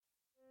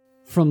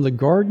from the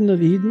Garden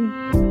of Eden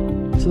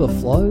to the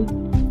flood,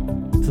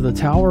 to the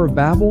Tower of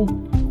Babel,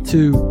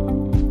 to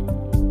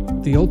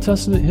the Old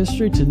Testament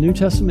history, to New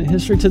Testament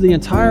history, to the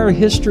entire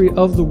history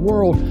of the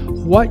world,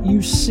 what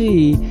you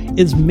see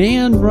is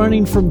man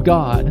running from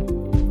God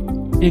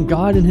and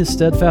God in His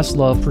steadfast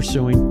love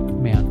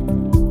pursuing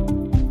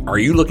man. Are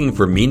you looking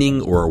for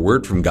meaning or a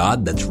word from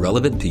God that's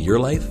relevant to your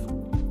life?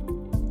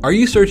 Are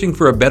you searching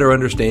for a better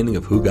understanding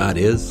of who God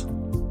is?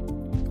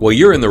 Well,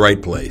 you're in the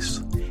right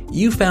place.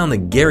 You found the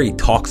Gary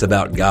Talks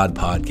About God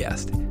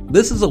podcast.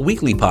 This is a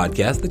weekly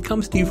podcast that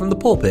comes to you from the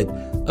pulpit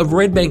of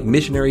Red Bank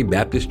Missionary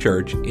Baptist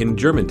Church in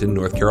Germantown,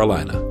 North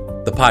Carolina.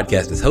 The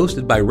podcast is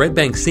hosted by Red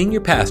Bank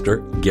Senior Pastor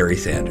Gary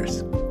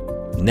Sanders.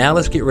 Now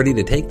let's get ready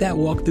to take that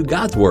walk through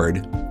God's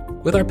Word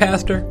with our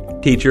pastor,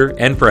 teacher,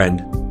 and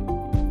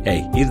friend.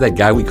 Hey, he's that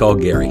guy we call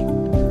Gary.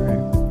 All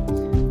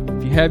right.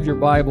 If you have your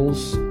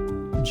Bibles,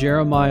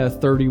 Jeremiah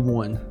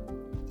 31.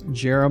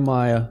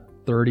 Jeremiah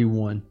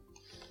 31.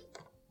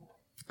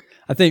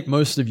 I think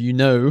most of you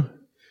know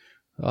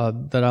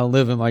that I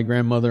live in my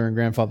grandmother and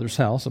grandfather's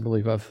house. I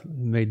believe I've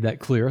made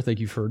that clear. I think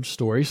you've heard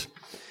stories.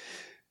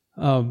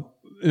 And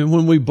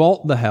when we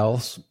bought the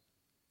house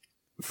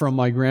from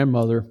my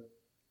grandmother,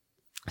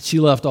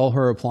 she left all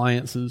her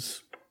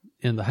appliances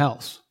in the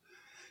house.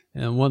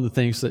 And one of the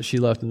things that she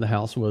left in the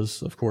house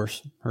was, of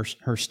course,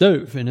 her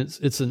stove. And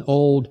it's an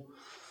old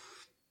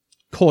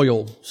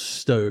coil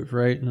stove,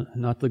 right?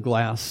 Not the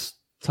glass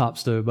top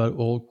stove, but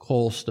old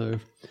coal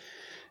stove.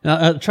 And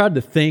I tried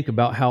to think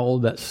about how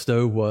old that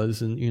stove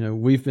was,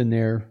 and we've been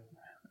there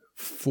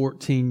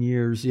 14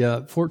 years.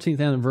 Yeah,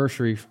 14th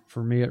anniversary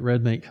for me at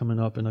Red Bank coming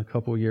up in a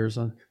couple of years,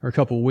 or a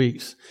couple of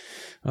weeks.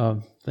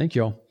 Thank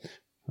y'all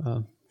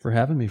for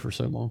having me for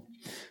so long.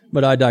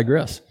 But I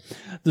digress.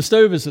 The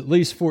stove is at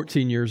least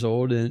 14 years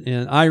old,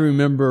 and I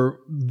remember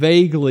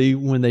vaguely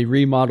when they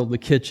remodeled the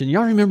kitchen.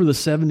 Y'all remember the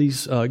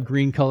 70s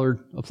green-colored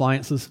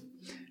appliances?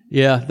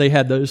 Yeah, they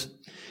had those.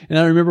 And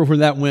I remember when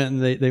that went,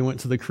 and they went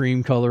to the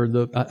cream color.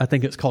 I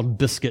think it's called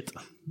biscuit,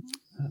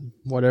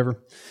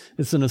 whatever.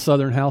 It's in a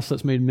southern house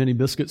that's made many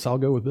biscuits. I'll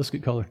go with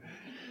biscuit color,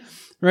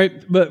 right?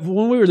 But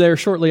when we were there,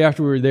 shortly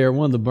after we were there,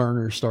 one of the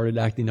burners started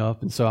acting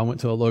up, and so I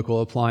went to a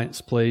local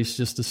appliance place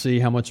just to see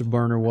how much a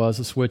burner was,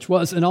 a switch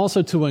was, and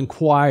also to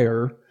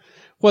inquire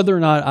whether or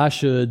not I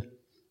should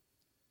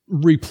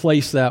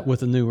replace that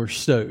with a newer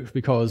stove,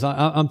 because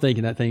I'm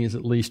thinking that thing is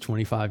at least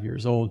 25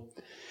 years old.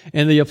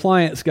 And the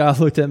appliance guy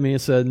looked at me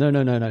and said,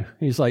 no.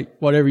 He's like,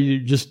 whatever you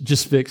do,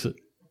 just fix it.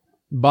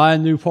 Buy a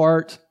new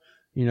part,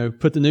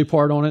 put the new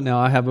part on it. Now,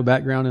 I have a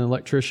background in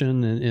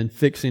electrician and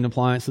fixing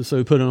appliances,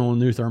 so putting on a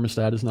new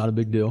thermostat is not a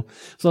big deal.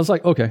 So I was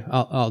like, okay,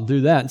 I'll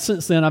do that. And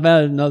since then, I've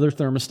added another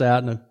thermostat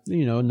and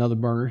another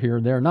burner here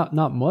and there. Not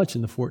much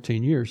in the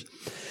 14 years.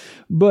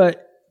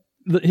 But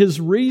his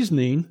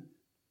reasoning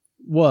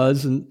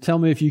was, and tell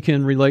me if you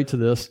can relate to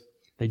this,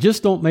 they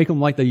just don't make them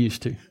like they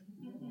used to.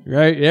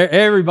 Right?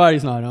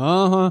 Everybody's not,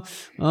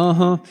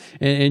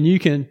 And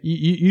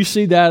you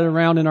see that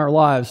around in our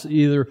lives,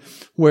 either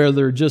where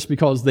they're just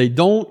because they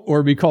don't,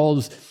 or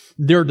because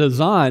they're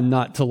designed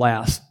not to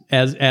last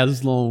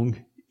as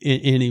long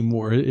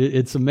anymore.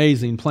 It's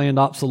amazing. Planned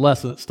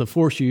obsolescence to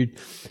force you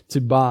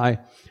to buy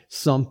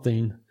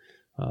something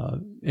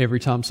every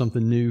time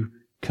something new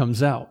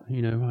comes out.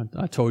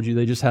 I told you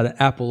they just had an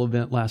Apple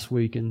event last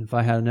week, and if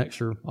I had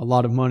a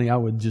lot of money, I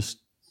would just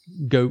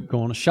go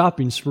on a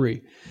shopping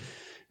spree.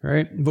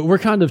 Right? But we're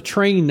kind of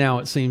trained now,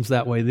 it seems,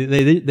 that way.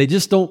 They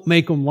just don't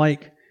make them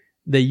like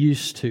they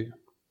used to.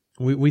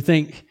 We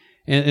think,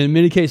 and in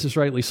many cases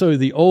rightly so,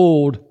 the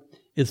old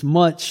is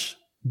much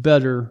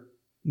better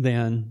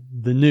than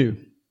the new.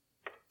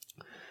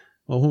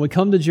 Well, when we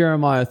come to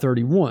Jeremiah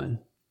 31,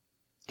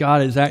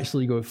 God is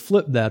actually going to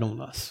flip that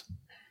on us.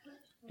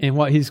 And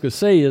what He's going to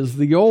say is,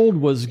 the old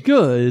was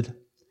good,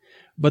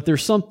 but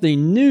there's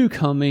something new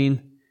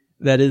coming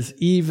that is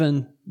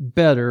even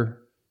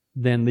better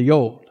than the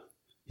old.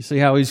 You see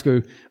how He's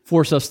going to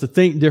force us to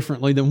think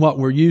differently than what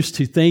we're used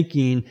to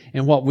thinking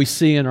and what we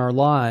see in our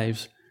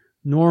lives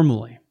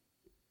normally.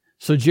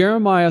 So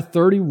Jeremiah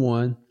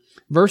 31,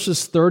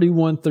 verses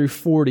 31 through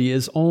 40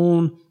 is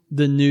on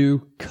the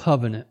new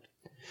covenant.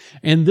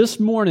 And this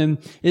morning,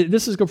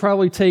 this is going to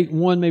probably take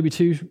maybe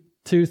 3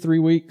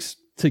 weeks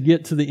to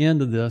get to the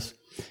end of this.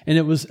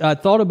 And I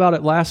thought about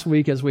it last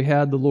week as we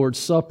had the Lord's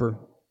Supper,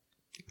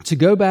 to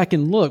go back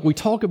and look. We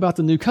talk about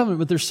the new covenant,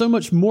 but there's so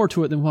much more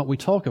to it than what we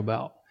talk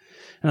about.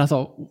 And I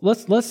thought,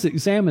 let's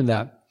examine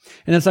that.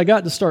 And as I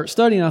got to start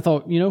studying, I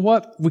thought, you know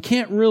what? We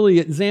can't really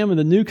examine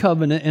the new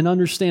covenant and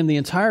understand the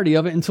entirety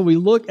of it until we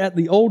look at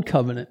the old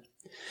covenant.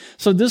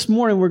 So this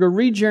morning, we're going to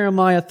read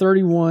Jeremiah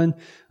 31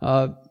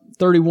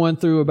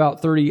 through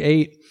about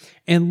 38,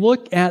 and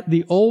look at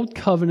the old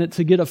covenant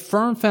to get a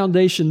firm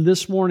foundation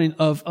this morning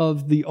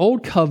of the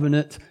old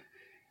covenant,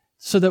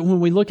 so that when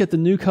we look at the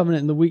new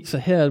covenant in the weeks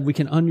ahead, we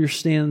can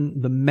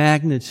understand the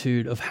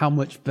magnitude of how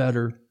much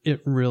better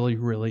it really,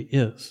 really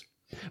is.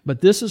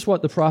 But this is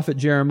what the prophet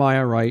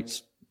Jeremiah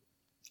writes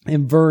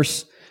in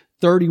verse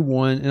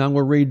 31, and I'm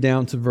going to read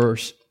down to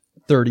verse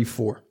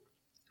 34.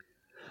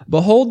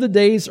 Behold, the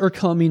days are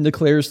coming,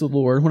 declares the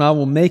Lord, when I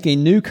will make a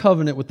new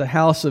covenant with the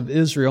house of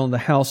Israel and the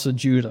house of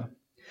Judah.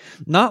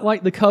 Not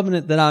like the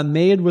covenant that I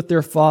made with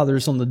their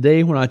fathers on the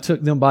day when I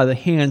took them by the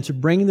hand to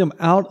bring them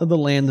out of the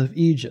land of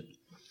Egypt.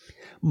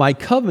 My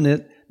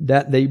covenant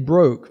that they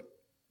broke,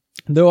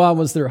 though I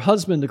was their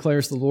husband,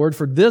 declares the Lord.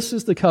 For this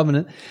is the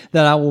covenant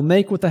that I will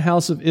make with the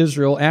house of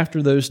Israel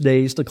after those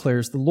days,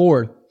 declares the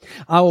Lord.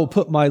 I will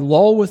put my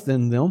law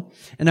within them,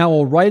 and I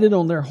will write it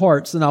on their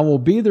hearts, and I will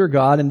be their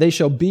God, and they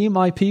shall be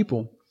my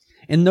people.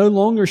 And no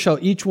longer shall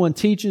each one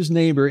teach his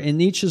neighbor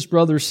and each his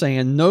brother,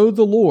 saying, Know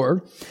the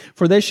Lord,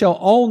 for they shall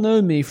all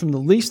know me, from the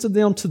least of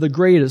them to the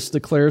greatest,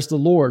 declares the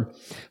Lord.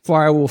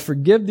 For I will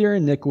forgive their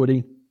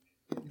iniquity,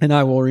 and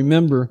I will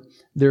remember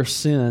their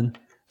sin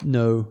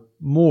no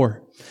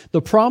more.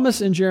 The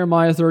promise in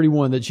Jeremiah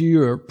 31 that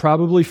you are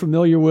probably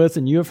familiar with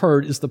and you have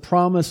heard is the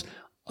promise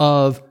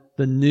of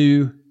the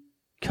new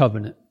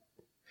covenant.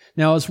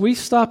 Now, as we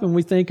stop and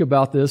we think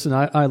about this, and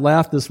I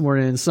laughed this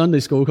morning in Sunday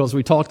school because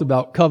we talked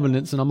about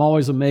covenants, and I'm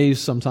always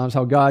amazed sometimes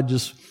how God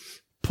just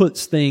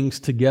puts things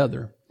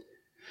together.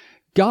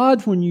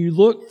 God, when you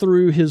look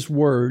through His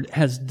Word,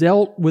 has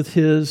dealt with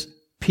His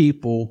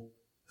people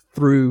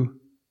through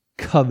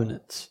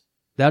covenants.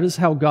 That is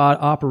how God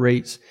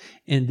operates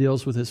and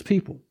deals with His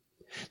people.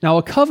 Now,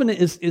 a covenant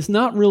is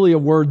not really a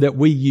word that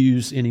we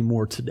use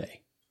anymore today.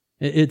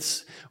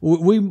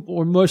 We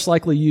most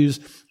likely use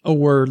a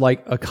word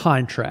like a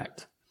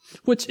contract,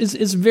 which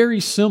is very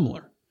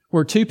similar,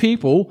 where two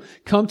people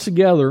come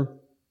together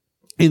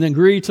and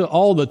agree to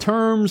all the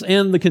terms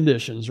and the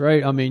conditions,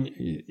 right? I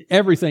mean,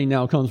 everything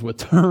now comes with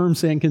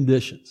terms and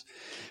conditions.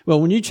 Well,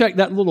 when you check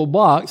that little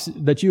box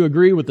that you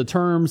agree with the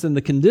terms and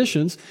the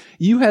conditions,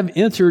 you have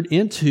entered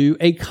into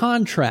a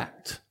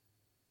contract.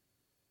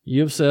 You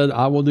have said,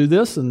 I will do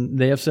this, and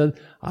they have said,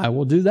 I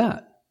will do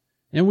that.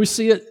 And we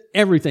see it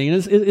everything.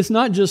 And it's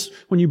not just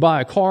when you buy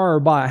a car or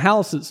buy a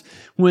house. It's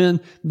when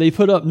they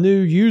put up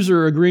new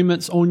user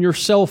agreements on your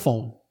cell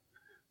phone.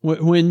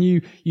 When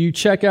you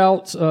check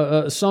out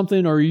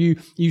something, or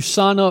you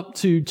sign up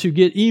to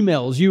get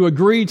emails, you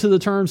agree to the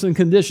terms and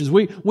conditions.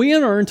 We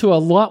enter into a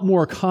lot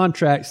more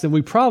contracts than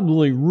we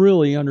probably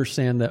really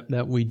understand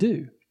that we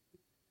do.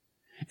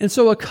 And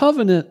so a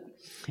covenant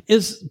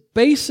is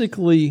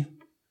basically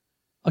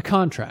a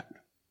contract.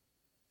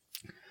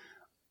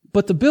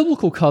 But the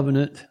biblical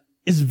covenant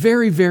is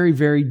very, very,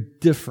 very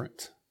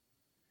different.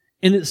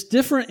 And it's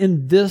different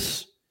in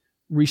this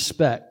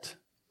respect,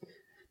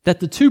 that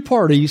the two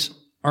parties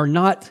are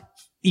not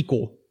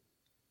equal.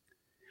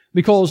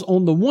 Because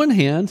on the one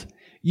hand,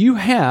 you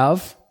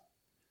have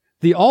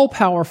the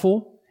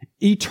all-powerful,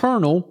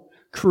 eternal,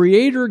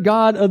 creator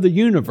God of the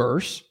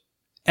universe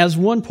as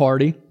one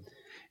party,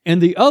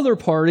 and the other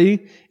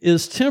party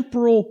is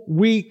temporal,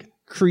 weak,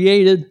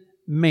 created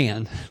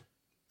man.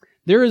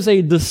 There is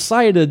a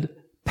decided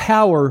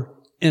power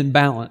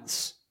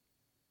imbalance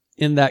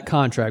in that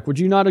contract. Would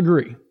you not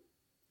agree?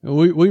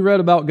 We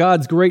read about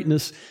God's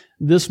greatness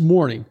this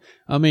morning.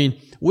 I mean,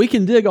 we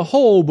can dig a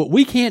hole, but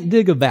we can't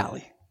dig a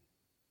valley.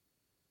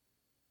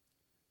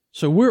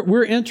 So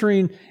we're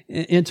entering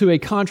into a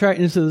contract,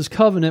 into this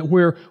covenant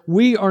where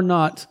we are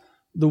not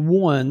the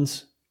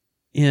ones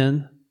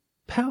in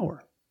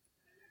power.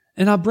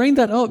 And I bring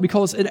that up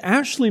because it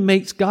actually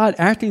makes God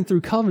acting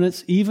through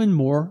covenants even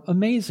more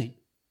amazing.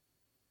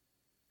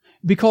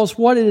 Because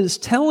what it is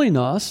telling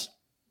us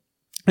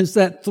is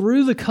that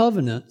through the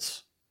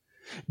covenants,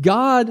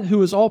 God,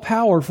 who is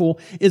all-powerful,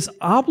 is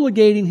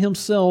obligating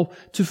Himself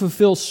to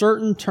fulfill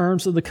certain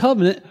terms of the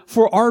covenant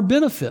for our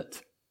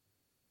benefit.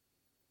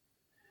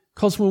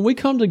 Because when we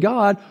come to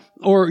God,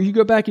 or you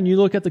go back and you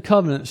look at the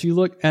covenants, you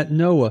look at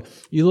Noah,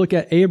 you look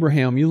at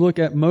Abraham, you look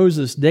at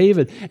Moses,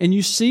 David, and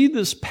you see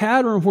this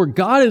pattern where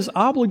God is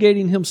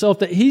obligating Himself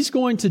that He's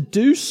going to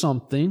do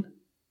something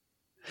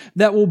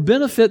that will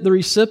benefit the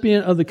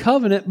recipient of the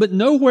covenant, but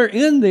nowhere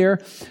in there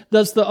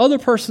does the other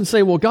person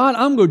say, well, God,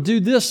 I'm going to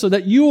do this so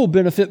that you will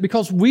benefit,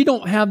 because we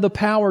don't have the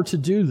power to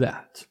do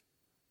that.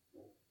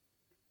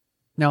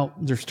 Now,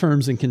 there's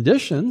terms and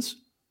conditions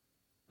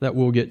that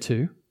we'll get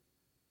to.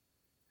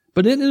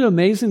 But isn't it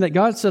amazing that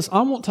God says,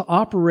 I want to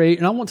operate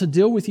and I want to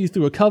deal with you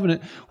through a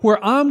covenant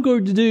where I'm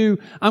going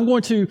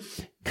to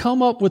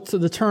come up with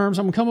the terms,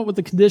 I'm going to come up with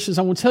the conditions,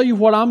 I'm going to tell you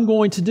what I'm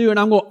going to do, and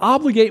I'm going to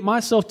obligate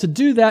myself to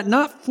do that,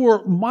 not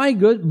for my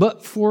good,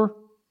 but for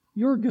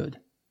your good.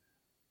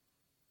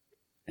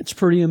 It's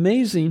pretty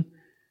amazing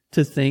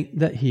to think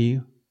that He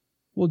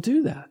will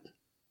do that.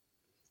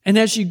 And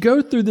as you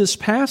go through this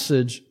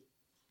passage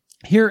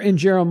here in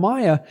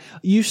Jeremiah,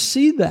 you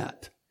see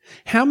that.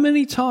 How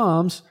many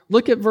times,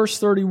 look at verse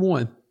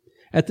 31,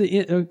 at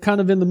the kind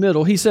of in the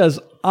middle, He says,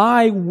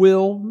 I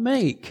will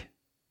make.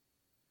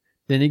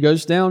 Then He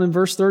goes down in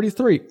verse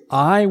 33,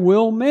 I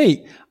will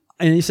make.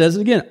 And He says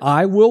it again,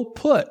 I will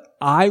put,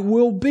 I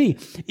will be.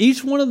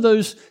 Each one of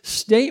those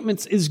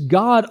statements is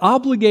God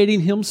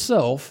obligating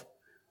Himself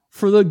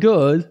for the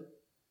good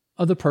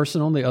of the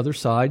person on the other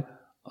side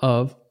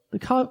of the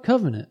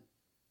covenant.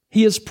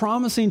 He is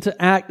promising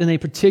to act in a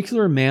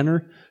particular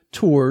manner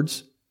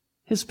towards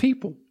His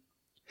people.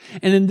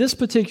 And in this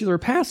particular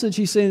passage,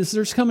 he says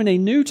there's coming a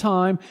new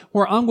time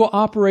where I'm going to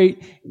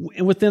operate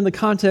within the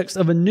context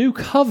of a new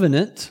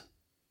covenant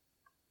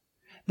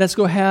that's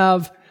going to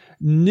have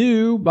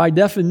new, by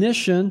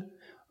definition,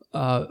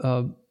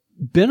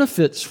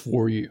 benefits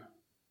for you.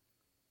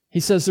 He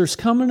says there's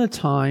coming a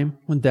time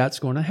when that's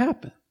going to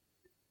happen.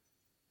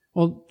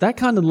 Well, that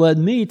kind of led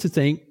me to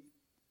think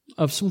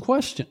of some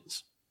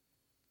questions.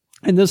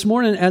 And this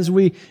morning, as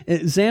we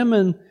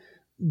examine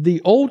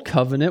the Old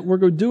Covenant, we're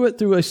going to do it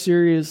through a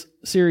series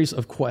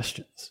of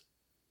questions.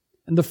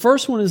 And the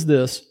first one is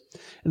this,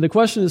 and the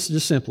question is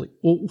just simply,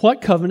 well,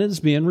 what covenant is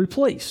being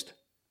replaced?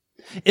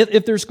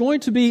 If there's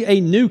going to be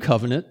a new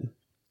covenant,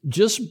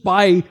 just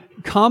by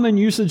common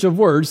usage of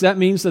words, that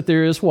means that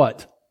there is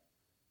what?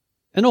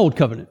 An old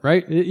covenant,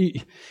 right?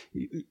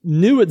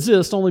 New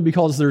exists only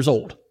because there's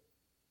old.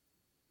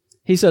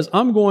 He says,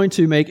 I'm going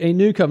to make a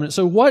new covenant.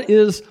 So what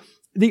is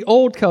the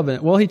old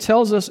covenant? Well, he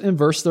tells us in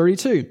verse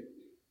 32.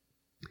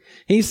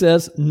 He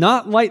says,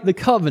 not like the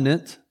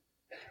covenant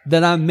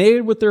that I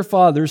made with their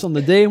fathers on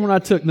the day when I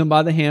took them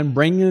by the hand,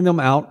 bringing them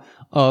out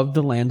of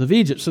the land of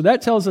Egypt. So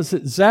that tells us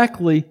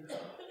exactly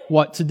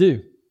what to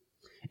do.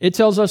 It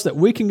tells us that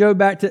we can go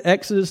back to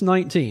Exodus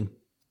 19.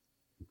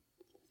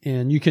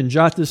 And you can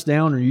jot this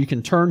down, or you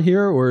can turn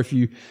here, or if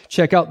you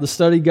check out the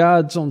study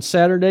guides on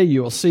Saturday,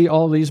 you will see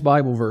all these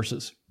Bible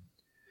verses.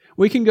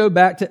 We can go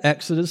back to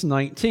Exodus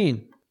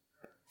 19.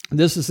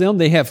 This is them.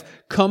 They have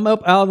come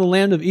up out of the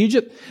land of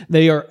Egypt.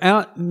 They are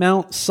at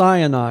Mount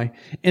Sinai.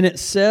 And it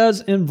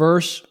says in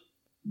verse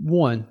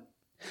 1,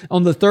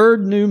 on the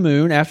third new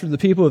moon, after the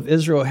people of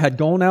Israel had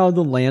gone out of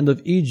the land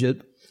of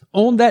Egypt,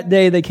 on that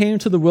day they came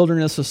to the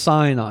wilderness of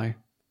Sinai.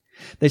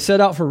 They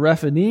set out for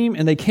Rephidim,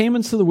 and they came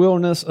into the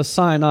wilderness of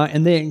Sinai,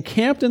 and they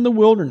encamped in the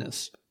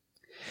wilderness.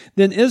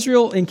 Then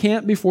Israel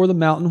encamped before the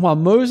mountain while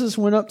Moses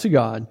went up to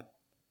God.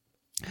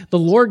 The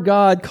Lord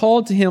God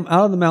called to him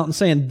out of the mountain,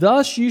 saying,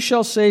 thus you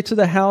shall say to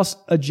the house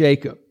of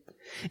Jacob,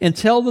 and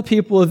tell the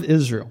people of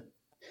Israel,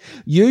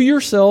 you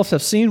yourselves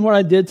have seen what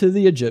I did to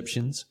the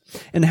Egyptians,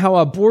 and how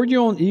I bore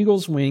you on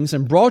eagle's wings,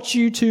 and brought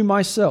you to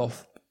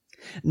myself.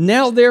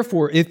 Now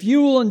therefore, if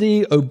you will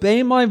indeed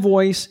obey my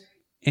voice,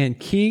 and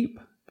keep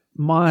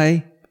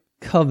my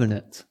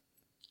covenant,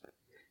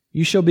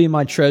 you shall be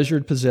my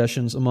treasured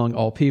possessions among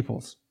all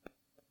peoples.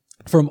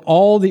 For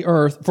all the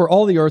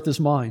earth is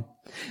mine.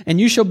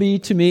 And you shall be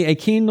to me a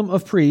kingdom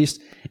of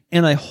priests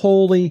and a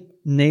holy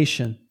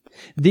nation.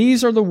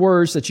 These are the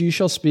words that you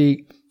shall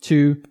speak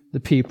to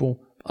the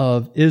people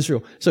of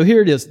Israel. So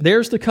here it is.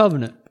 There's the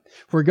covenant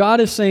where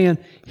God is saying,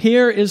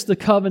 here is the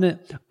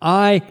covenant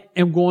I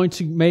am going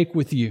to make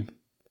with you.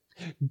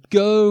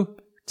 Go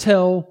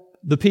tell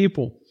the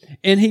people.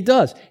 And he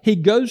does. He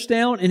goes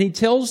down and he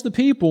tells the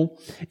people.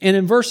 And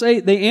in verse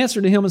 8, they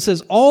answer to him and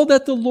says, all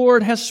that the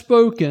Lord has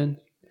spoken,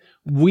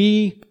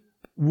 we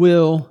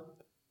will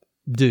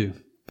do.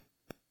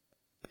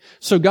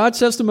 So God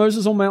says to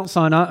Moses on Mount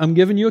Sinai, I'm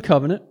giving you a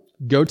covenant.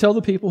 Go tell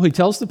the people. He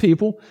tells the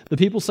people. The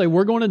people say,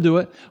 we're going to do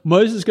it.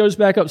 Moses goes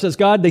back up and says,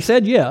 God, they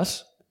said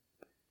yes.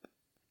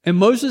 And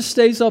Moses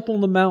stays up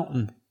on the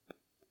mountain.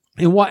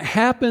 And what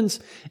happens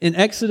in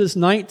Exodus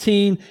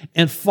 19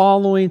 and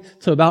following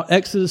to about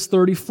Exodus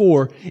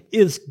 34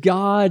 is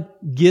God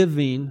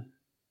giving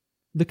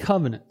the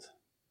covenant.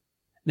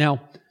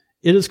 Now,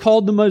 it is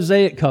called the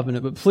Mosaic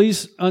covenant, but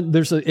please,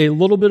 there's a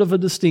little bit of a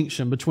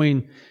distinction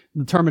between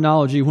the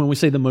terminology when we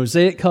say the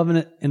Mosaic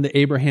covenant and the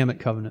Abrahamic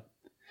covenant.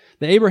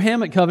 The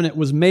Abrahamic covenant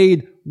was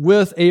made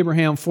with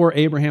Abraham for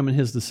Abraham and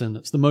his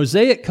descendants. The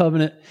Mosaic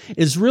covenant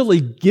is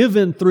really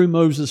given through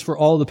Moses for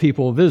all the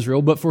people of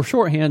Israel, but for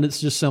shorthand, it's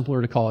just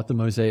simpler to call it the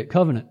Mosaic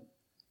covenant.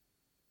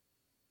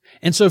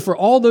 And so for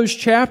all those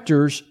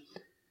chapters,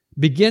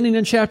 beginning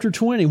in chapter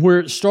 20, where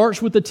it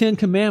starts with the Ten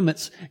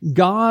Commandments,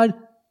 God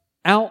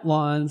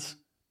outlines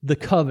the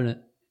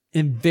covenant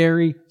in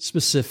very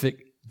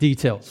specific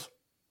details.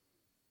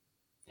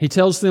 He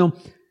tells them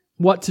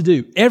what to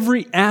do.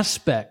 Every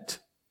aspect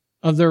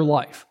of their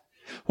life,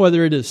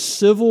 whether it is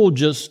civil,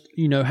 just,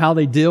 how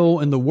they deal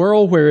in the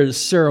world, where it is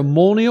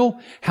ceremonial,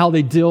 how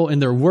they deal in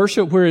their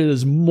worship, where it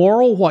is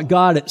moral, what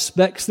God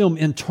expects them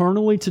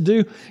internally to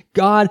do,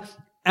 God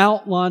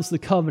outlines the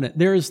covenant.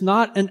 There is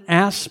not an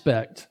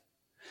aspect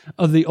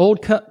of the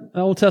Old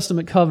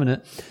Testament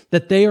covenant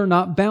that they are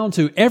not bound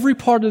to. Every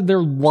part of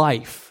their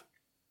life,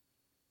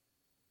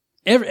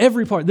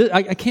 every part,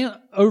 I can't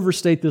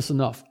overstate this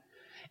enough.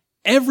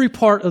 Every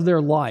part of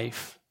their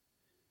life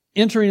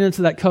entering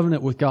into that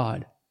covenant with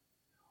God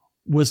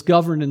was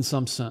governed in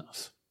some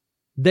sense.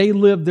 They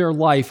lived their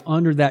life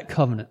under that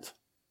covenant.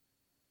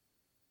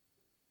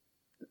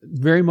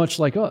 Very much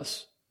like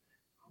us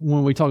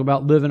when we talk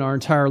about living our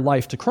entire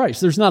life to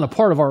Christ. There's not a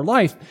part of our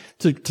life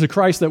to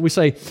Christ that we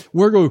say,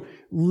 we're going to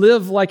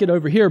live like it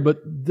over here, but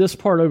this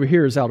part over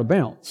here is out of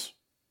bounds.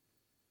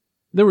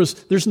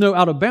 There's no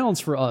out of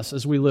bounds for us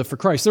as we live for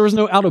Christ. There was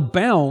no out of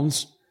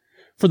bounds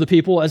for the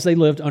people as they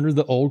lived under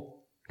the Old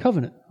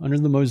Covenant, under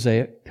the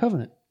Mosaic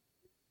covenant.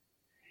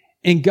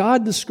 And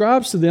God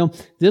describes to them,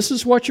 this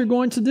is what you're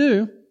going to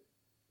do.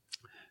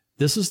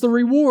 This is the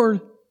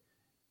reward.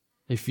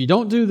 If you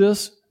don't do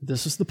this,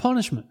 this is the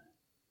punishment.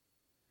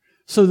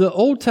 So the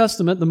Old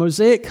Testament, the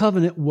Mosaic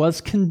covenant,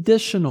 was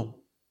conditional.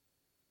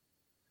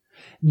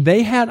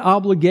 They had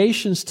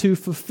obligations to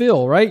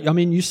fulfill, right? I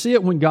mean, you see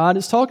it when God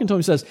is talking to them.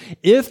 He says,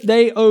 if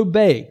they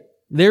obey,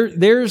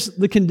 there's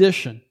the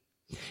condition.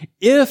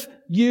 If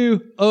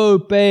you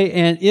obey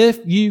and if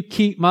you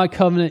keep my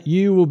covenant,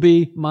 you will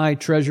be my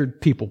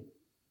treasured people.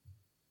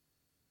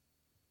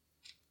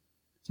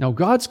 Now,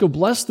 God's going to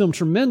bless them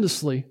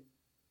tremendously.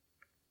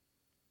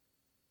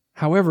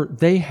 However,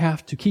 they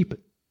have to keep it.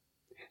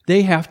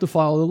 They have to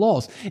follow the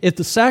laws. If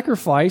the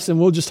sacrifice, and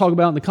we'll just talk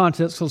about it in the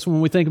context, because when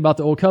we think about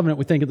the Old Covenant,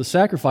 we think of the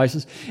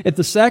sacrifices. If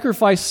the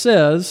sacrifice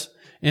says,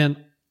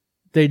 and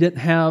they didn't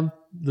have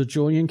the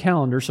Julian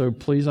calendar, so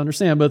please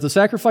understand, but if the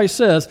sacrifice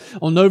says,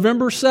 on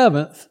November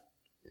 7th,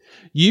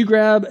 you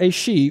grab a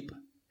sheep,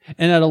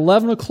 and at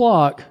 11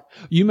 o'clock,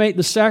 you make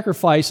the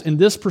sacrifice in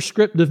this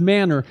prescriptive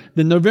manner,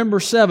 then November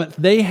 7th,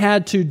 they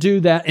had to do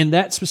that in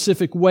that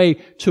specific way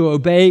to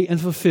obey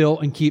and fulfill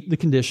and keep the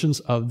conditions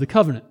of the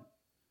covenant.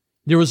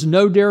 There was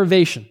no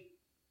derivation.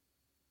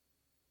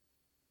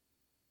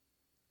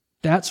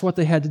 That's what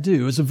they had to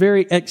do. It was a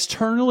very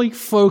externally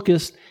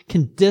focused,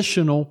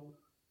 conditional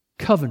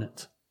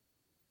covenant.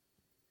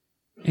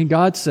 And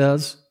God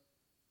says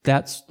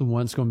that's the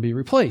one that's going to be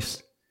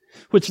replaced.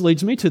 Which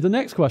leads me to the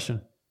next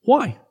question.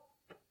 Why?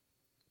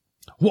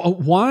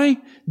 Why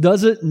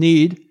does it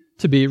need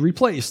to be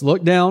replaced?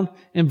 Look down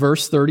in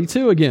verse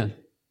 32 again.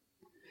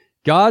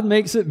 God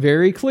makes it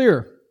very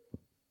clear.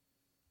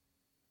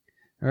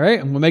 All right,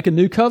 I'm going to make a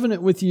new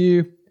covenant with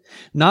you,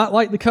 not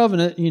like the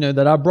covenant,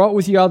 that I brought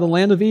with you out of the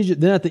land of Egypt.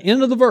 Then at the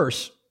end of the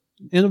verse,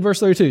 end of verse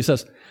 32, it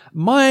says,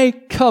 my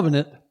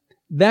covenant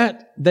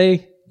that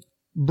they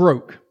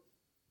broke.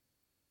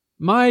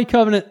 My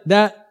covenant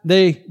that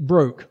they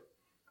broke.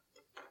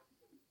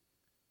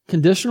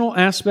 Conditional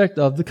aspect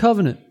of the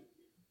covenant.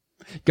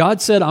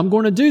 God said, I'm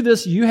going to do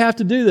this, you have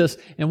to do this.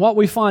 And what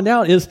we find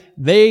out is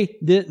they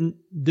didn't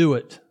do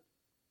it.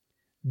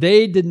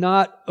 They did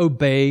not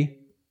obey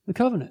the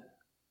covenant.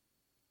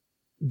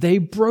 They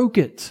broke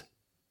it.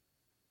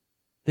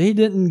 They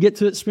didn't get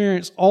to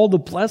experience all the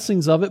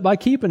blessings of it by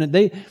keeping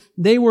it.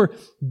 They were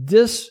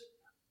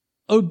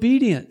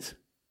disobedient.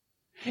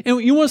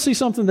 And you want to see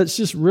something that's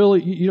just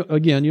really,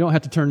 again, you don't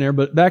have to turn there,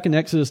 but back in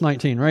Exodus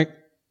 19, right?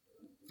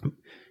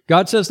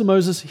 God says to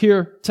Moses,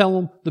 here, tell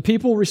them, the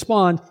people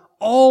respond,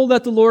 all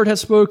that the Lord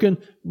has spoken,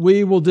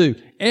 we will do.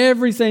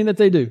 Everything that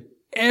they do.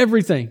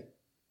 Everything.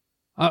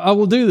 I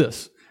will do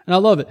this. And I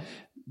love it.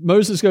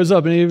 Moses goes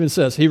up and he even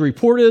says, he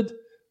reported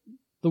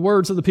the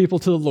words of the people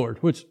to the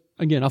Lord, which,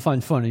 again, I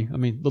find funny. I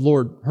mean, the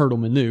Lord heard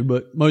them and knew,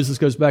 but Moses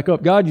goes back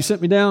up. God, you sent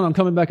me down. I'm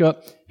coming back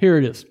up. Here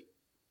it is.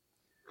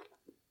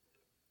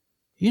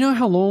 You know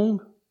how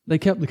long they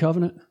kept the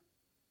covenant?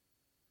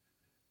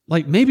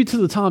 Like maybe to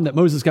the time that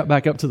Moses got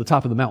back up to the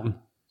top of the mountain.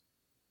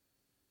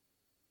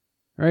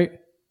 Right?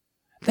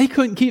 They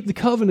couldn't keep the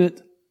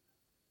covenant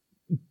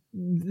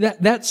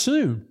that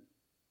soon.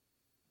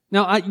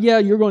 Now,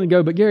 you're going to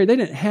go, but Gary, they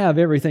didn't have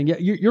everything yet.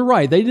 You're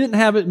right. They didn't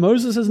have it.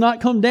 Moses has not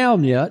come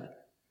down yet.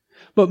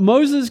 But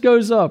Moses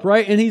goes up,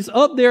 right? And he's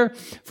up there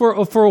for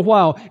a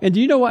while. And do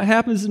you know what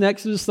happens in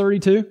Exodus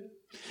 32?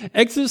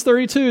 Exodus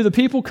 32, the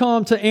people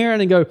come to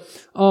Aaron and go,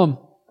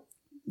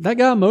 that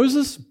guy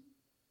Moses,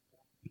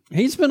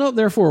 he's been up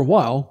there for a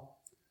while.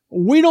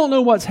 We don't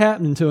know what's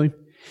happening to him.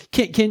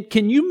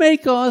 Can you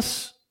make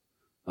us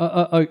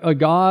a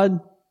God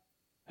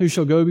who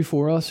shall go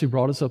before us, who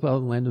brought us up out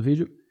of the land of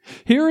Egypt?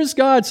 Here is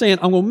God saying,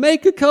 I'm going to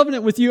make a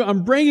covenant with you.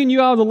 I'm bringing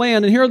you out of the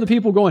land. And here are the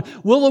people going,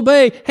 we'll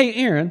obey. Hey,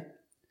 Aaron,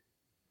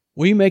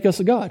 will you make us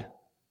a God?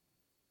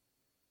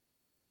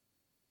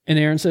 And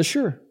Aaron says,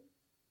 sure.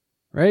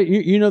 Right?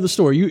 You know the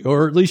story,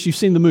 or at least you've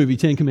seen the movie,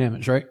 10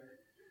 Commandments, right?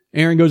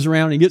 Aaron goes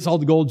around and he gets all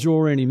the gold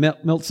jewelry and he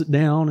melts it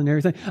down and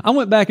everything. I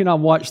went back and I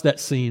watched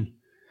that scene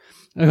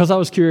because I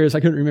was curious.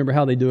 I couldn't remember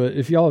how they do it.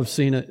 If y'all have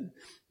seen it,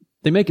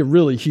 they make a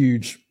really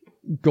huge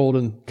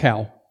golden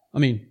cow. I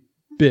mean,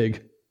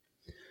 big.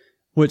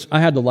 Which I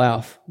had to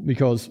laugh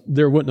because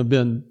there wouldn't have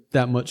been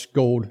that much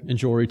gold and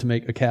jewelry to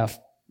make a calf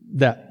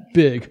that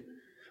big.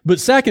 But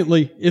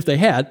secondly, if they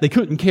had, they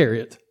couldn't carry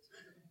it.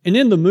 And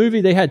in the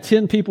movie, they had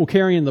 10 people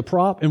carrying the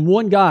prop, and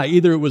one guy,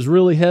 either it was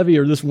really heavy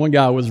or this one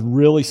guy was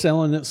really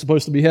selling it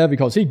supposed to be heavy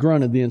because he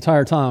grunted the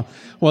entire time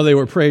while they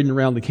were parading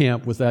around the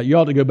camp with that. You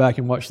ought to go back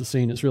and watch the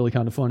scene. It's really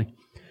kind of funny.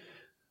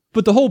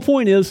 But the whole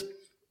point is,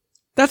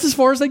 that's as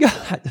far as they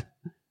got.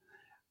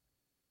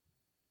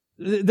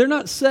 They're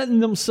not setting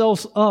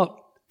themselves up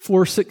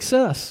for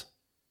success.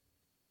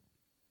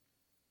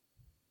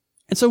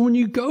 And so when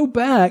you go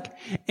back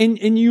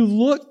and you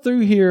look through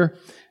here,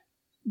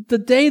 the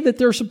day that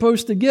they're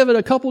supposed to give it,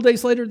 a couple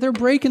days later, they're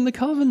breaking the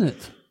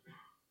covenant.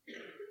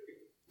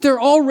 They're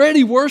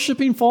already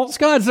worshiping false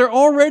gods. They're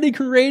already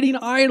creating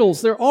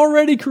idols. They're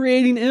already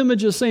creating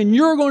images saying,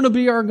 you're going to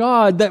be our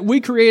God that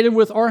we created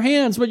with our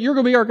hands, but you're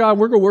going to be our God.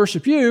 We're going to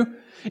worship you,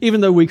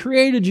 even though we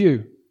created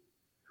you.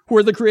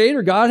 where the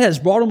Creator God has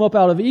brought them up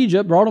out of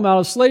Egypt, brought them out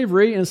of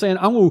slavery, and saying,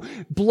 I'm going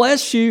to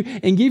bless you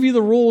and give you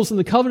the rules and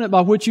the covenant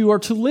by which you are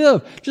to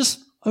live. Just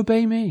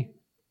obey me.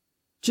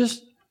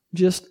 Just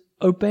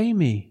obey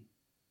me.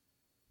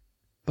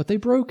 But they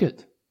broke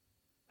it.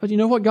 But you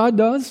know what God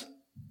does?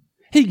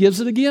 He gives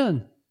it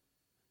again.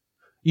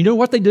 You know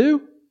what they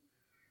do?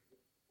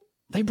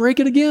 They break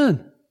it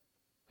again.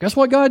 Guess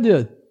what God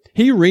did?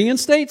 He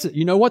reinstates it.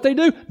 You know what they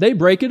do? They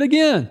break it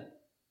again.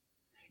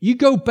 You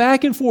go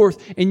back and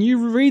forth and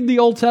you read the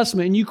Old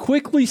Testament and you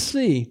quickly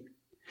see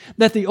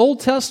that the Old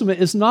Testament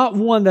is not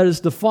one that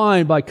is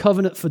defined by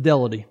covenant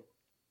fidelity.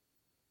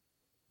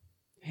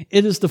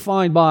 It is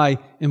defined by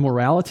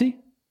immorality,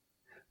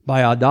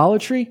 by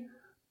idolatry,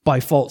 by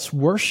false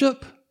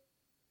worship,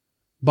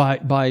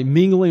 by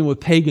mingling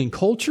with pagan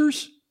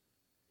cultures.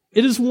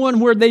 It is one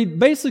where they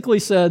basically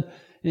said,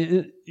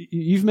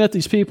 you've met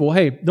these people,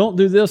 hey, don't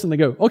do this, and they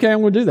go, okay,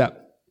 I'm going to do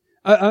that.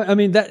 I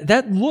mean,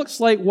 that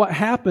looks like what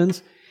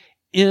happens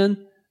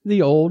in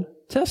the Old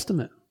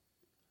Testament.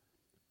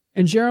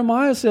 And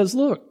Jeremiah says,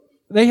 look,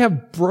 they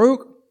have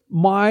broke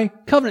my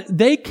covenant.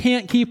 They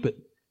can't keep it.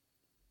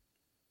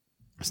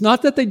 It's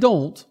not that they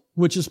don't,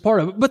 which is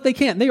part of it, but they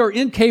can't. They are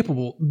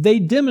incapable. They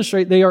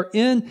demonstrate they are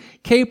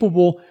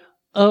incapable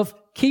of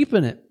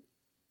keeping it.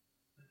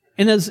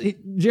 And as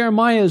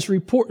Jeremiah is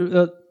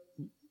reporting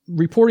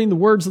the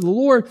words of the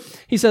Lord,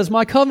 he says,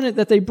 my covenant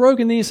that they broke,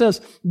 and then he says,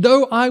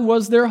 though I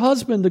was their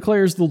husband,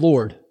 declares the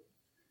Lord.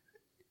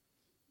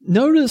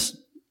 Notice,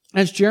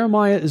 as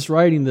Jeremiah is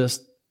writing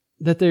this,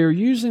 that they are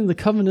using the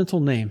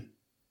covenantal name.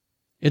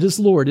 It is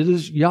Lord, it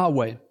is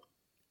Yahweh,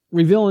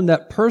 revealing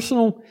that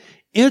personal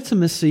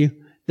intimacy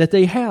that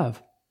they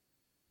have.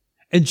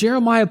 And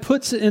Jeremiah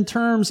puts it in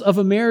terms of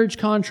a marriage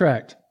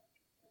contract,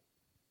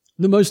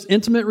 the most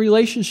intimate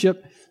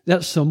relationship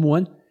that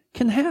someone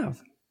can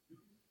have.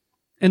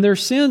 And their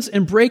sins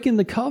in breaking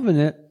the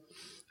covenant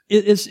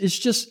is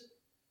just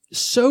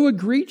so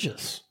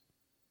egregious.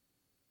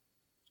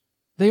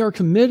 They are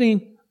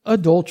committing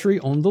adultery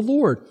on the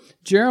Lord.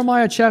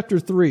 Jeremiah chapter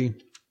 3,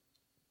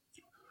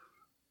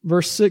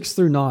 verse 6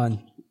 through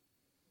 9,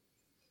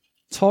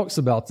 talks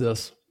about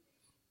this.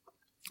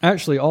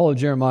 Actually, all of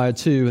Jeremiah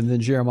 2 and then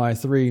Jeremiah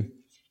 3.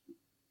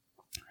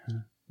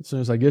 As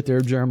soon as I get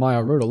there,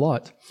 Jeremiah wrote a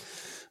lot.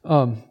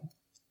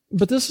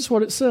 But this is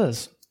what it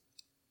says.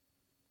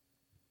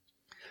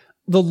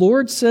 The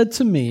Lord said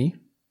to me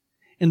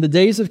in the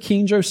days of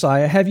King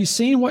Josiah, have you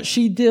seen what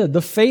she did,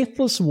 the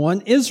faithless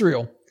one,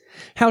 Israel?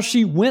 How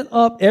she went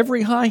up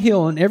every high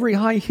hill, and every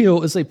high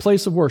hill is a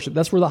place of worship.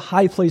 That's where the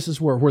high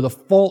places were, where the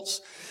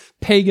false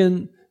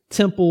pagan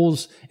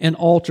temples and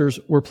altars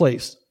were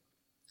placed.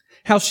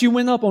 How she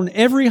went up on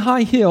every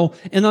high hill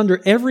and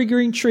under every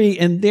green tree,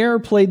 and there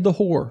played the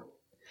whore.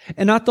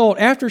 And I thought,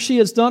 after she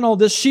has done all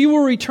this, she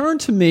will return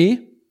to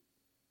me,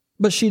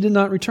 but she did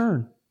not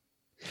return.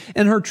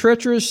 And her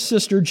treacherous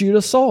sister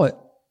Judah saw it.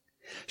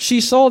 She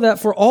saw that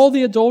for all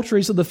the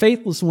adulteries of the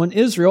faithless one,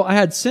 Israel, I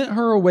had sent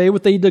her away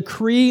with a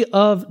decree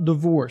of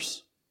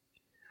divorce.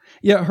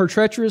 Yet her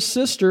treacherous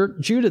sister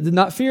Judah did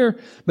not fear,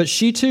 but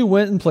she too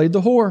went and played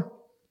the whore.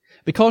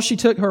 Because she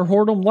took her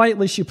whoredom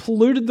lightly, she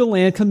polluted the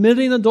land,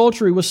 committing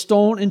adultery with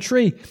stone and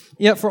tree.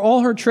 Yet for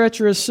all her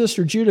treacherous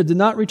sister Judah did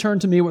not return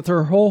to me with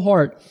her whole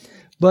heart,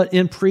 but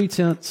in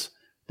pretense,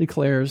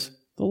 declares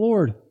the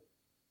Lord.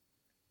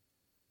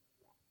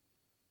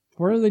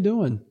 What are they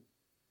doing?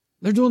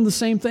 They're doing the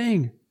same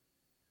thing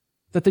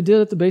that they did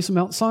at the base of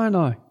Mount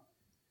Sinai.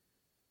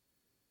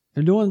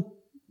 They're doing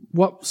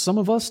what some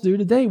of us do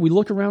today. We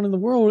look around in the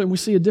world and we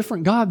see a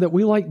different God that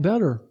we like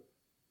better.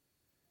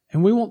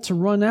 And we want to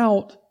run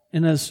out,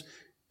 and as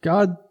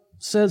God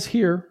says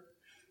here,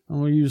 I'm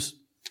going to use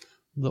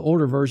the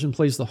older version,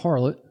 plays the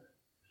harlot.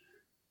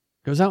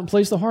 Goes out and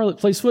plays the harlot,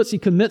 plays foots. He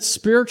commits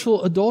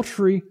spiritual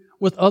adultery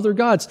with other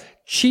gods,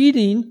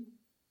 cheating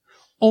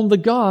on the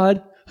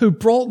God who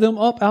brought them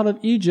up out of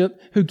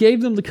Egypt, who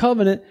gave them the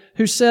covenant,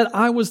 who said,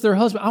 I was their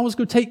husband. I was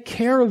going to take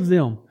care of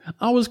them.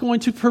 I was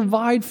going to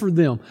provide for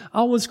them.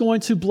 I was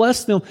going to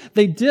bless them.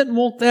 They didn't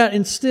want that.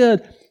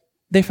 Instead,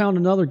 they found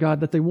another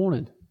God that they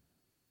wanted.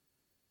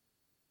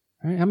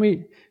 Right? I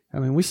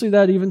mean, we see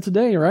that even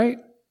today, right?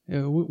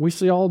 We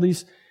see all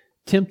these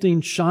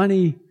tempting,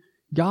 shiny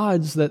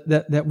gods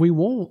that we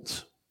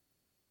want.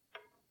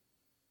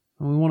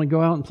 And we want to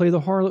go out and play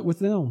the harlot with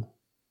them.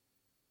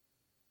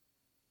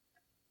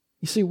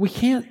 You see, we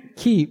can't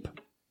keep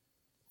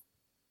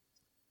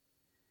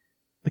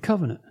the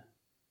covenant.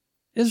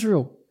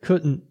 Israel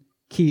couldn't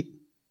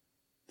keep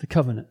the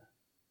covenant.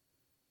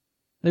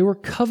 They were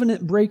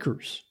covenant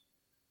breakers.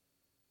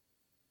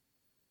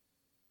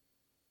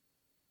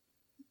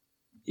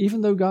 Even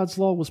though God's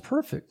law was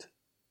perfect,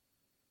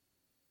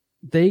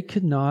 they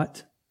could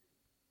not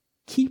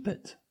keep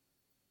it.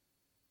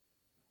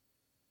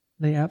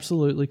 They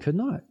absolutely could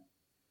not.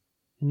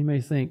 And you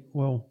may think,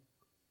 well,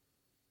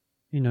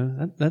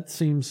 that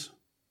seems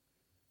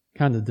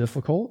kind of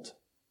difficult.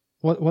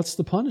 What's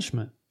the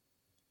punishment?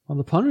 Well,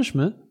 the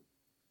punishment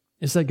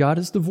is that God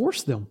has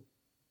divorced them.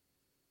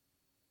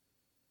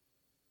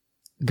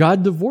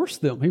 God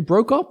divorced them. He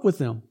broke up with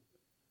them.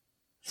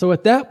 So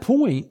at that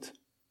point,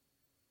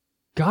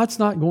 God's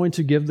not going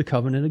to give the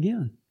covenant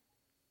again.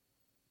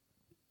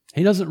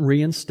 He doesn't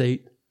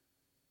reinstate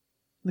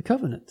the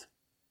covenant,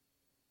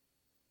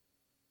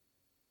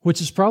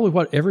 which is probably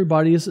what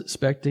everybody is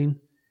expecting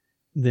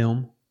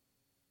them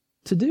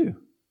to do.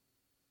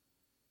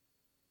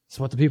 It's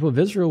what the people of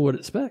Israel would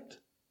expect.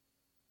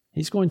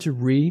 He's going to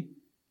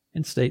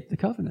reinstate the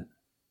covenant.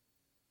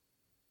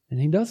 And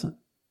He doesn't.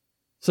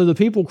 So the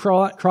people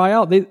cry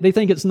out. They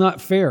think it's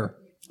not fair.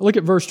 Look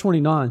at verse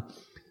 29.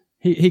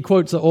 He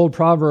quotes the old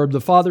proverb,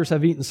 the fathers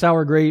have eaten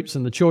sour grapes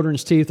and the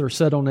children's teeth are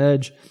set on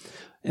edge.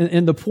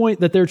 And the point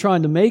that they're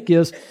trying to make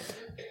is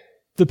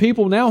the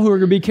people now who are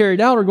going to be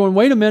carried out are going,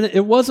 wait a minute,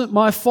 it wasn't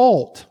my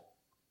fault.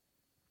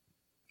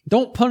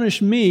 Don't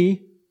punish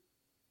me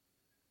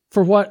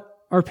for what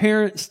our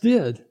parents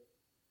did.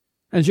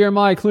 And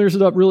Jeremiah clears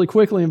it up really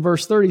quickly in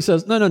verse 30. He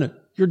says, no,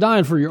 you're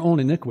dying for your own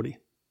iniquity.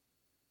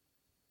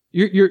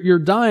 You're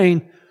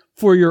dying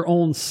for your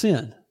own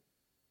sin.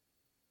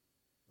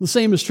 The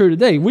same is true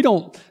today. We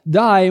don't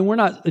die and we're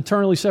not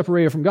eternally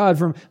separated from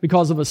God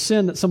because of a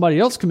sin that somebody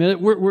else committed.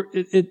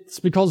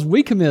 It's because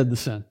we committed the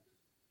sin.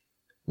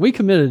 We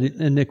committed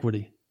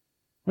iniquity.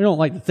 We don't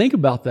like to think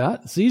about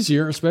that. It's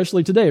easier,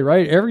 especially today,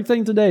 right?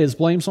 Everything today is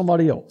blame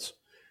somebody else.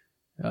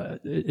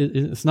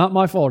 It's not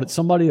my fault. It's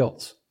somebody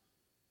else.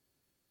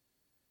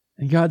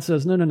 And God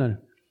says, no.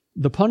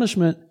 The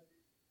punishment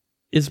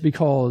is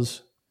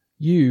because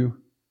you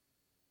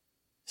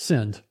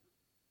sinned.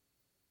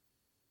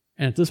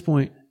 And at this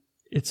point,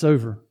 it's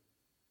over.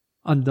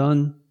 I'm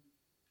done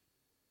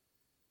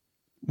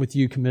with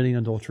you committing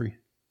adultery.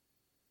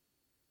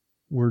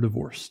 We're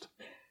divorced.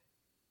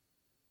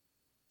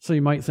 So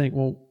you might think,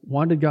 well,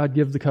 why did God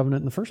give the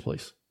covenant in the first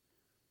place?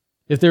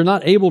 If they're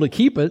not able to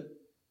keep it,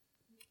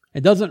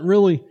 it doesn't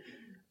really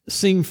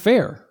seem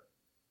fair.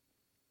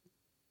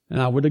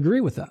 And I would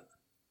agree with that.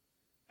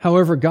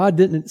 However, God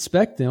didn't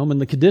expect them, and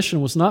the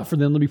condition was not for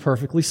them to be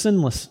perfectly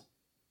sinless.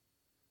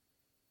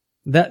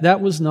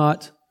 That was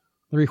not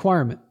the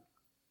requirement.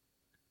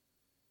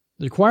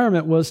 The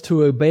requirement was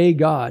to obey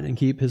God and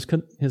keep His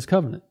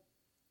covenant.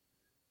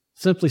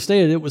 Simply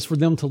stated, it was for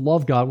them to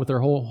love God with their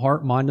whole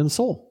heart, mind, and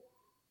soul.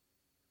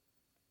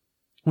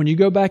 When you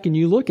go back and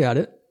you look at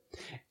it,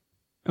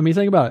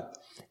 think about it.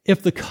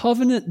 If the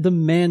covenant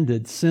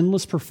demanded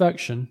sinless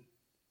perfection,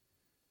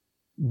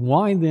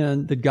 why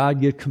then did God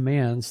give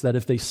commands that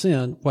if they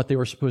sinned, what they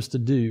were supposed to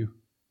do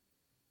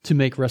to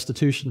make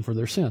restitution for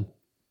their sin?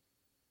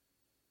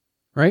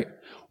 Right?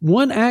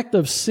 One act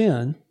of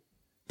sin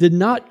did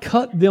not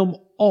cut them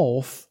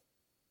off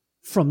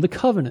from the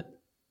covenant.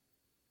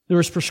 There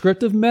was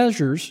prescriptive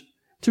measures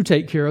to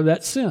take care of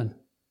that sin.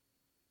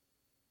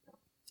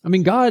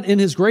 God in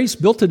His grace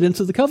built it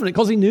into the covenant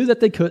because He knew that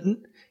they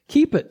couldn't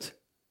keep it.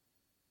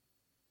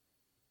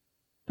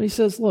 But He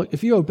says, look,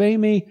 if you obey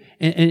me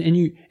and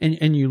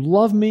you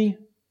love me,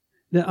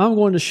 then I'm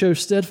going to show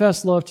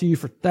steadfast love to you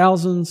for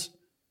thousands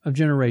of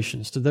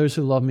generations, to those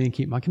who love me and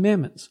keep my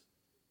commandments.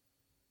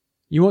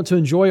 You want to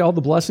enjoy all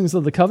the blessings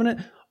of the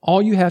covenant?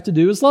 All you have to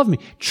do is love me.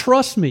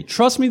 Trust me.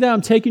 Trust me that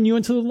I'm taking you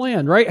into the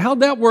land, right?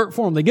 How'd that work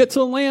for them? They get to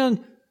the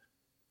land,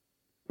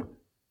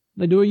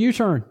 they do a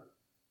U-turn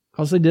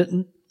because they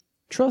didn't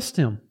trust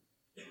Him.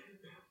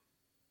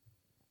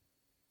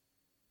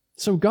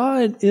 So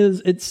God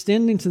is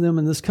extending to them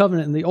in this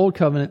covenant, in the old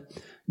covenant,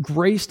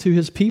 grace to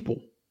His people.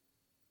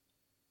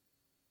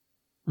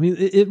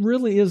 It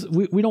really is.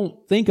 We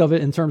don't think of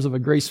it in terms of a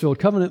grace-filled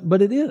covenant,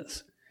 but it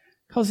is.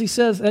 Because He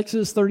says,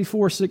 Exodus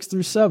 34, 6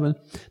 through 7,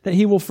 that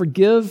He will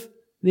forgive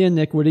the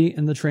iniquity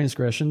and the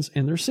transgressions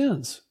and their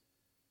sins.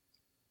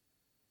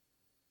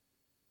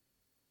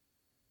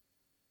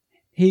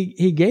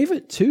 He gave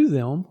it to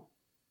them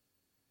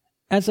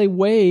as a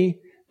way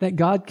that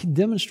God could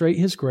demonstrate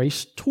His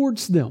grace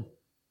towards them.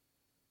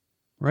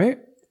 Right?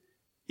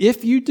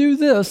 If you do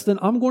this, then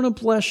I'm going to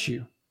bless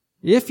you.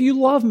 If you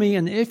love me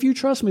and if you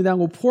trust me, then I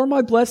will pour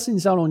my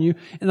blessings out on you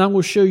and I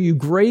will show you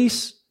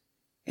grace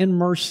and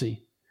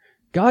mercy.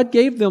 God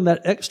gave them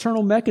that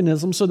external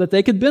mechanism so that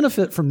they could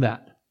benefit from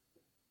that.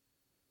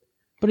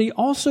 But He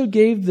also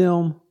gave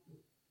them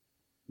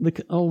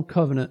the old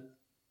covenant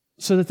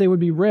so that they would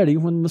be ready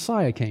when the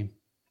Messiah came.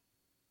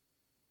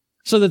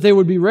 So that they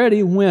would be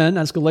ready when,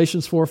 as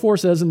Galatians 4:4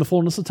 says, in the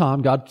fullness of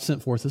time, God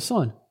sent forth His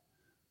Son.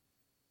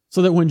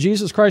 So that when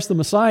Jesus Christ the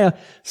Messiah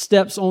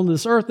steps on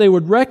this earth, they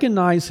would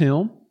recognize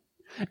Him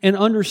and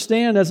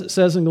understand, as it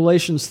says in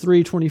Galatians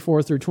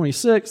 3:24 through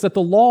 26, that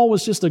the law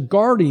was just a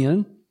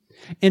guardian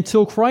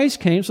until Christ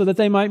came so that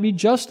they might be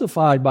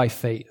justified by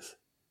faith.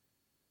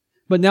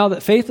 But now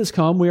that faith has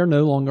come, we are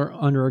no longer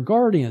under a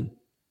guardian.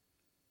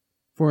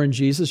 For in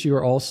Jesus you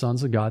are all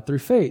sons of God through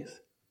faith.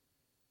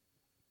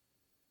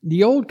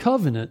 The old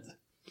covenant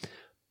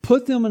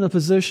put them in a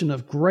position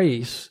of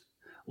grace,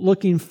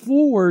 looking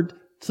forward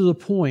to the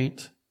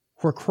point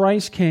where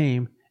Christ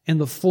came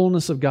and the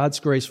fullness of God's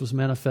grace was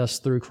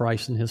manifest through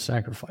Christ and His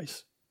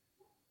sacrifice.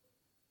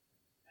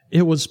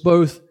 It was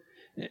both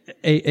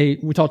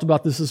we talked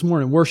about this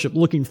morning, worship,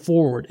 looking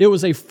forward. It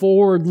was a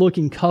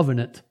forward-looking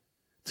covenant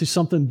to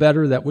something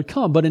better that would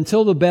come. But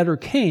until the better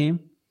came,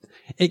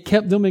 it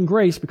kept them in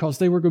grace because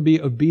they were going to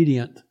be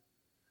obedient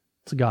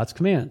to God's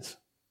commands.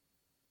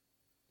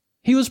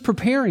 He was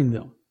preparing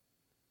them.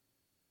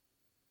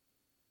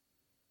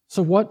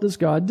 So what does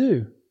God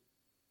do?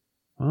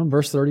 Well, in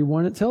verse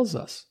 31, it tells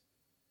us.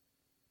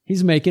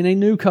 He's making a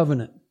new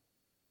covenant.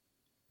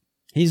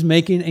 He's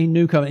making a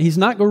new covenant. He's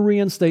not going to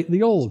reinstate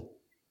the old.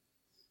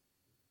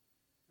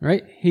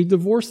 Right? He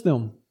divorced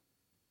them.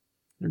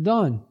 They're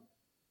done.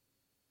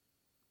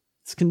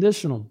 It's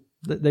conditional.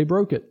 They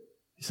broke it.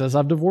 He says,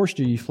 I've divorced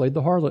you. You've played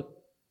the harlot.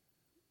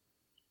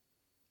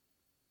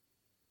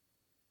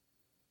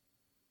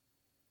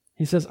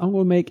 He says, I'm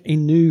going to make a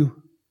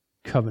new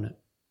covenant.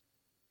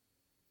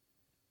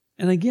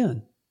 And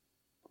again,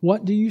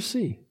 what do you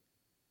see?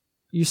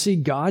 You see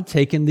God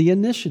taking the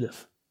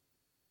initiative.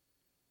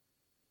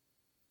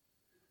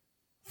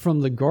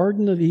 From the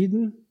Garden of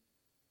Eden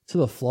to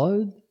the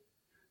flood,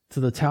 to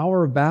the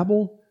Tower of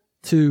Babel,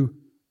 to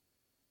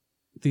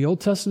the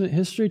Old Testament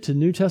history, to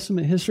New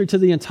Testament history, to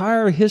the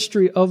entire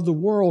history of the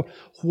world,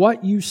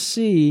 what you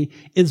see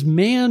is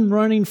man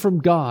running from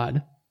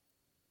God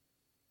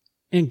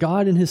and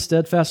God in His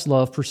steadfast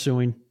love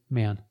pursuing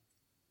man.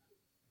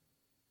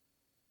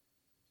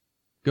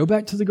 Go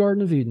back to the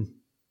Garden of Eden.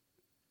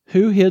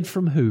 Who hid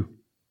from who?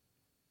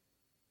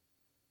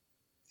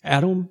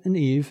 Adam and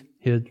Eve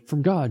hid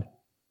from God.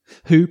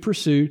 Who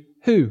pursued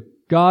who?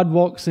 God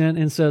walks in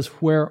and says,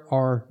 where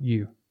are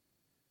you?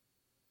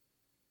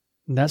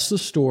 And that's the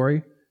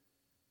story.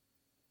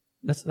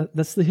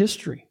 That's the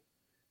history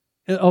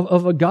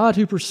of a God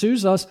who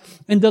pursues us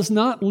and does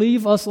not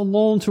leave us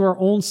alone to our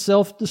own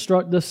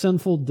self-destructive,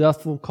 sinful,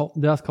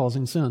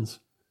 death-causing sins.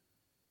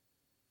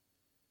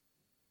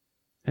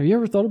 Have you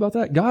ever thought about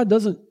that? God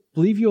doesn't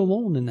leave you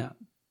alone in that.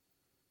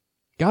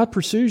 God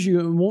pursues you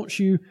and wants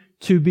you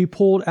to be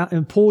pulled out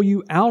and pull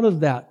you out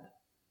of that.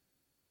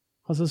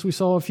 Because as we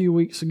saw a few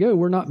weeks ago,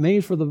 we're not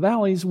made for the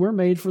valleys, we're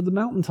made for the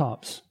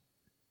mountaintops.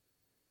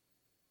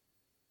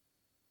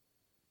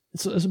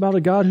 It's about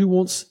a God who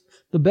wants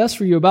the best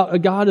for you, about a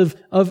God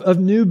of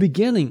new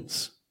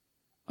beginnings,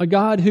 a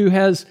God who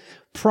has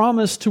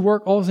promised to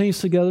work all things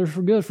together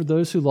for good for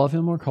those who love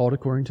Him or are called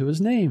according to His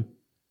name.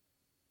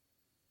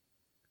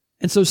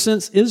 And so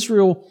since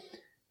Israel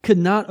could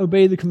not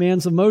obey the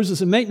commands of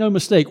Moses, and make no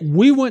mistake,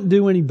 we wouldn't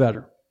do any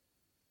better.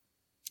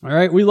 All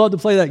right, we love to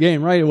play that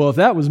game, right? Well, if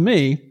that was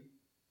me,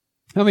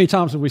 how many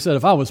times have we said,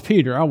 if I was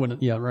Peter, I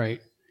wouldn't, yeah,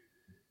 right.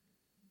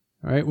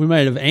 All right, we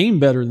might have aimed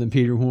better than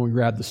Peter when we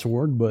grabbed the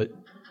sword, but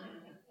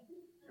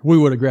we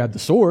would have grabbed the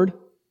sword.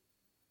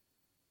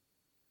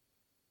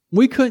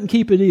 We couldn't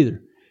keep it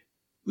either.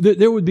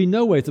 There would be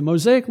no way. If the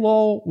Mosaic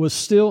Law was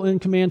still in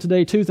command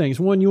today, two things.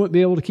 One, you wouldn't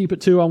be able to keep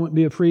it. Two, I wouldn't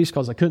be a priest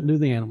because I couldn't do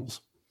the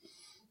animals.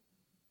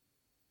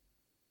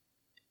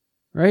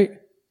 Right?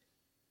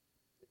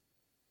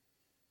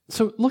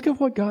 So look at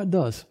what God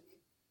does.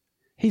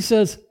 He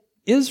says,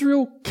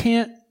 Israel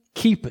can't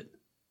keep it.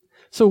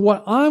 So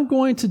what I'm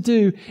going to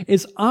do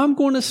is I'm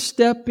going to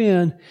step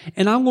in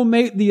and I'm going to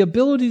make the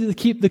ability to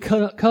keep the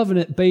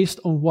covenant based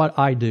on what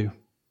I do,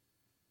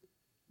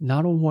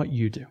 not on what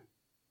you do.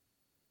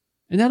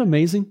 Isn't that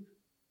amazing?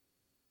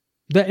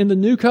 That in the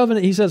new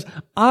covenant, He says,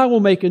 I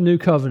will make a new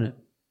covenant.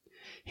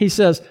 He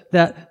says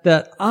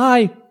that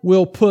I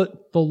will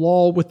put the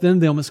law within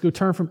them. It's going to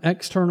turn from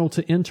external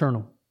to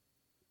internal.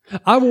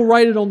 I will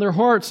write it on their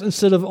hearts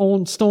instead of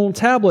on stone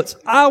tablets.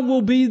 I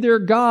will be their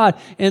God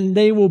and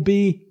they will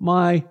be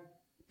my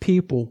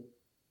people.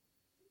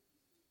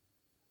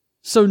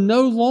 So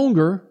no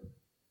longer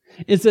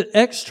is it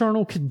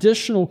external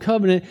conditional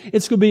covenant.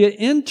 It's going to be an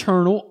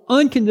internal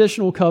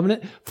unconditional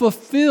covenant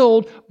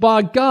fulfilled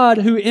by God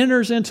who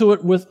enters into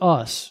it with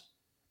us.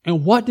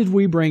 And what did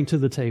we bring to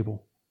the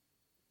table?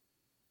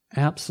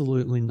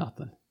 Absolutely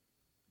nothing.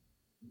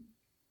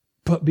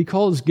 But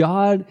because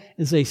God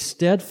is a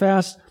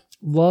steadfast,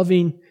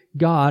 loving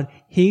God,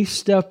 He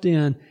stepped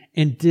in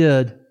and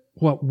did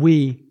what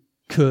we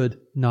could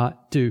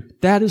not do.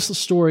 That is the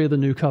story of the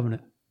new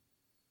covenant.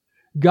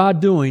 God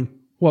doing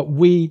what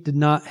we did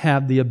not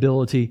have the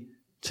ability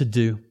to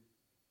do.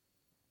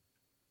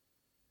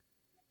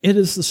 It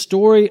is the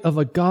story of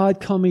a God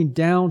coming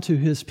down to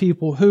His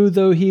people who,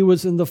 though He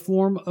was in the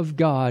form of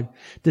God,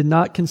 did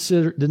not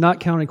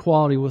count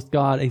equality with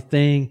God a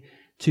thing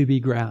to be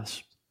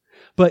grasped,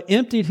 but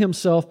emptied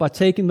Himself by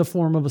taking the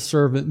form of a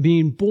servant,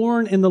 being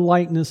born in the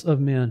likeness of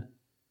men.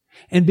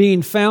 And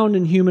being found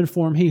in human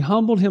form, He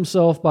humbled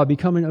Himself by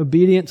becoming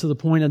obedient to the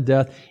point of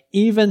death,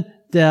 even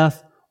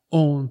death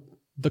on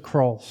the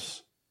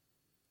cross.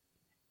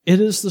 It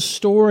is the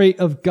story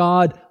of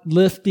God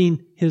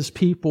lifting His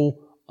people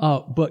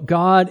up, but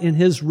God in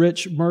His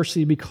rich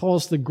mercy,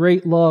 because the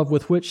great love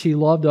with which He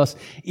loved us,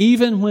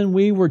 even when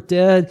we were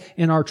dead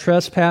in our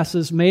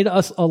trespasses, made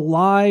us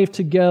alive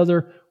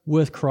together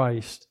with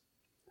Christ.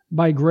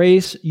 By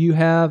grace you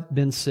have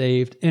been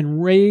saved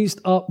and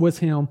raised up with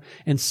Him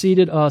and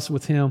seated us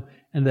with Him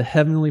and the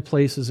heavenly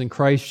places in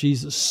Christ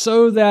Jesus,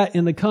 so that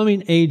in the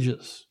coming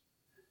ages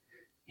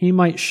He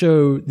might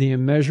show the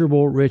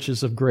immeasurable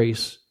riches of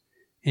grace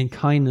and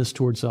kindness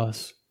towards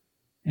us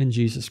in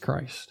Jesus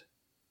Christ.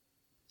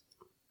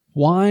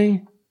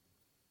 Why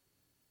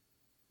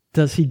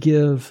does He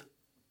give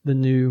the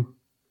new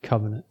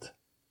covenant?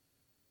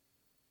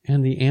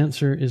 And the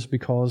answer is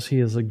because He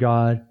is a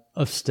God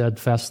of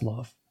steadfast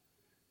love,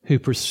 who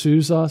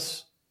pursues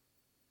us,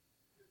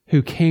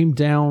 who came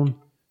down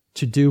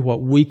to do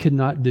what we could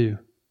not do,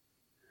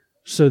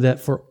 so that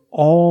for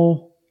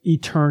all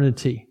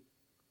eternity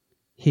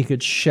He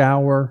could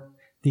shower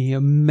the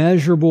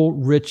immeasurable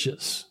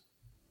riches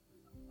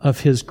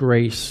of His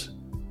grace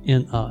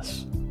in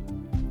us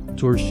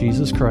towards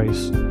Jesus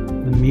Christ,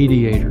 the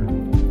mediator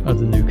of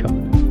the new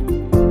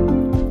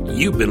covenant.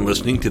 You've been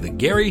listening to the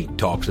Gary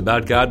Talks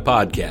About God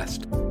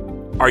podcast.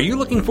 Are you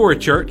looking for a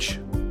church?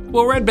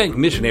 Well, Red Bank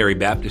Missionary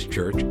Baptist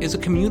Church is a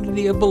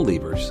community of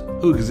believers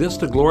who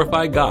exist to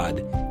glorify God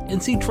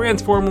and see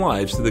transformed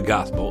lives through the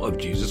gospel of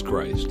Jesus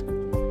Christ.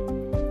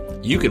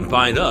 You can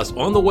find us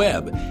on the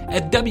web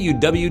at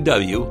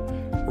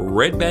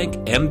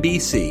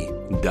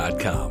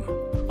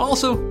www.redbankmbc.com.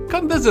 Also,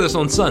 come visit us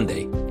on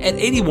Sunday at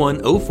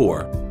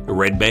 8104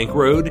 Red Bank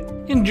Road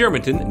in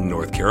Germantown,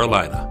 North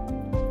Carolina.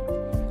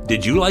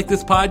 Did you like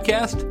this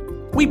podcast?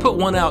 We put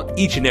one out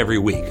each and every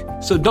week,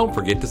 so don't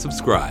forget to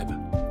subscribe.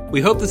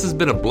 We hope this has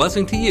been a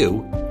blessing to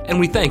you, and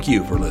we thank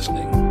you for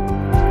listening.